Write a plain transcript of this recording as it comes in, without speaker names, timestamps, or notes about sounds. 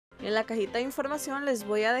En la cajita de información les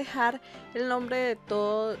voy a dejar el nombre de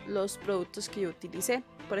todos los productos que yo utilicé,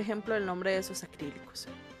 por ejemplo el nombre de esos acrílicos.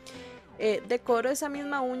 Decoro esa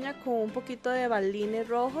misma uña con un poquito de balines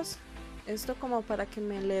rojos, esto como para que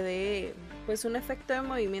me le dé pues un efecto de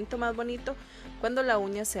movimiento más bonito cuando la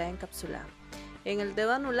uña sea encapsulada. En el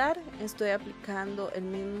dedo anular estoy aplicando el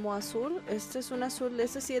mismo azul, este es un azul,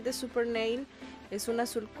 este sí es de Super Nail, es un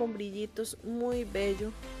azul con brillitos muy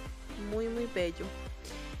bello, muy bello.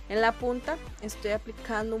 En la punta estoy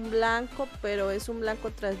aplicando un blanco, pero es un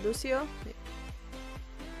blanco translúcido.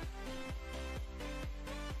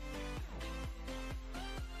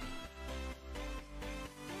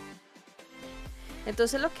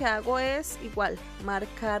 Entonces lo que hago es igual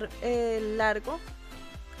marcar el largo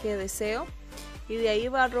que deseo y de ahí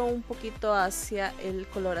barro un poquito hacia el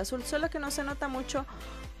color azul, solo que no se nota mucho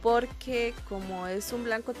porque como es un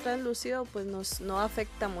blanco translúcido pues no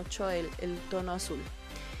afecta mucho el tono azul.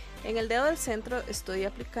 En el dedo del centro estoy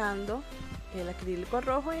aplicando el acrílico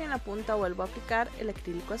rojo y en la punta vuelvo a aplicar el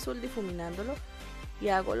acrílico azul difuminándolo y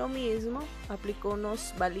hago lo mismo, aplico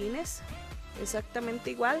unos balines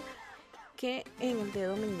exactamente igual que en el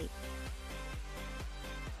dedo meñique.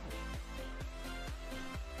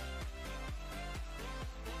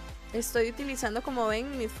 Estoy utilizando, como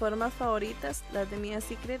ven, mis formas favoritas, las de Mia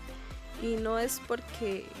Secret, y no es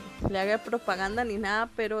porque le haga propaganda ni nada,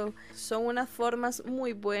 pero son unas formas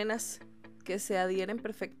muy buenas que se adhieren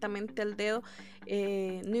perfectamente al dedo,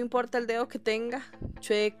 no importa el dedo que tenga,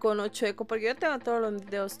 chueco, no chueco, porque yo tengo todos los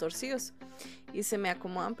dedos torcidos y se me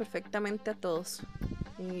acomodan perfectamente a todos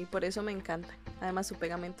y por eso me encanta. Además su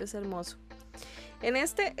pegamento es hermoso. En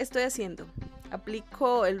este estoy haciendo,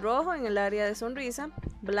 aplico el rojo en el área de sonrisa,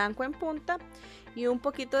 blanco en punta y un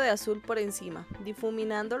poquito de azul por encima,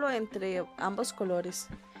 difuminándolo entre ambos colores,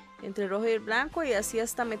 entre el rojo y el blanco, y así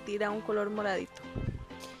hasta me tira un color moradito.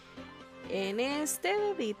 En este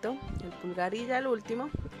dedito, el pulgar y ya el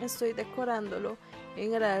último, estoy decorándolo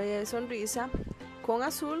en el área de sonrisa con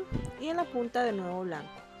azul y en la punta de nuevo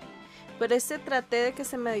blanco. Pero este traté de que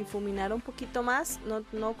se me difuminara un poquito más,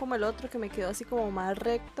 no como el otro que me quedó así como más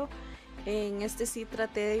recto. En este sí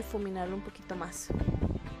traté de difuminarlo un poquito más.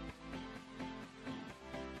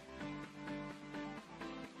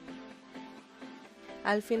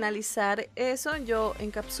 Al finalizar eso yo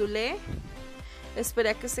encapsulé,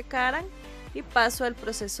 esperé a que secaran y paso al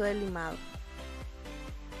proceso de limado.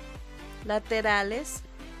 Laterales,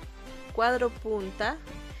 cuadro punta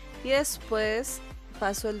y después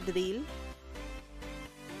paso el drill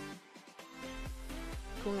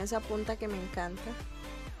con esa punta que me encanta.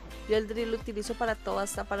 Yo el drill lo utilizo para todo,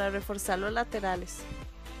 hasta para reforzar los laterales,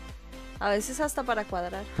 a veces hasta para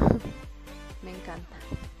cuadrar. Me encanta.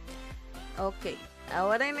 Ok,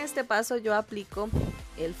 ahora en este paso yo aplico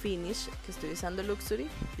el finish, que estoy usando Luxury.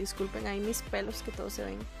 Disculpen ahí mis pelos que todos se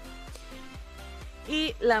ven.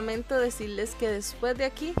 Y lamento decirles que después de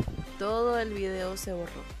aquí todo el video se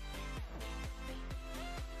borró.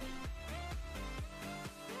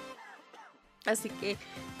 Así que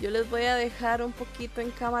yo les voy a dejar un poquito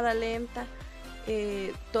en cámara lenta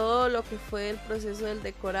todo lo que fue el proceso del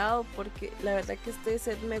decorado, porque la verdad que este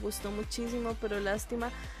set me gustó muchísimo, pero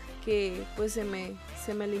lástima que pues se me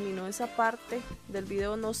eliminó esa parte del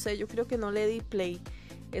video, no sé, yo creo que no le di play,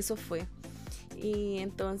 eso fue. Y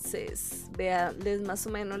entonces vean, más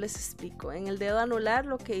o menos les explico. En el dedo anular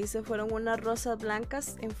lo que hice fueron unas rosas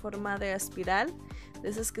blancas en forma de espiral, de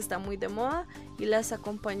esas que están muy de moda, y las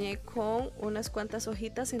acompañé con unas cuantas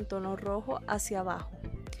hojitas en tono rojo hacia abajo.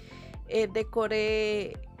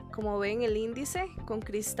 Decoré, como ven, el índice con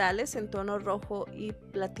cristales en tono rojo y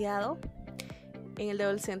plateado. En el dedo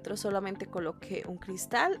del centro solamente coloqué un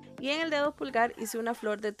cristal y en el dedo pulgar hice una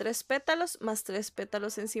flor de 3 pétalos más 3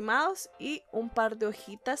 pétalos encimados y un par de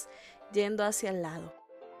hojitas yendo hacia el lado.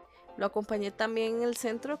 Lo acompañé también en el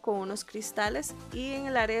centro con unos cristales y en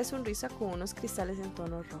el área de sonrisa con unos cristales en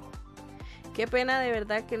tono rojo. Qué pena de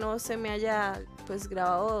verdad que no se me haya pues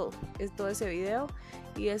grabado todo ese video,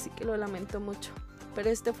 y así que lo lamento mucho. Pero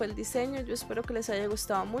este fue el diseño, yo espero que les haya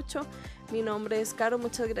gustado mucho. Mi nombre es Karo,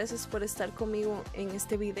 muchas gracias por estar conmigo en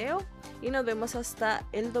este video y nos vemos hasta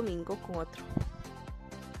el domingo con otro.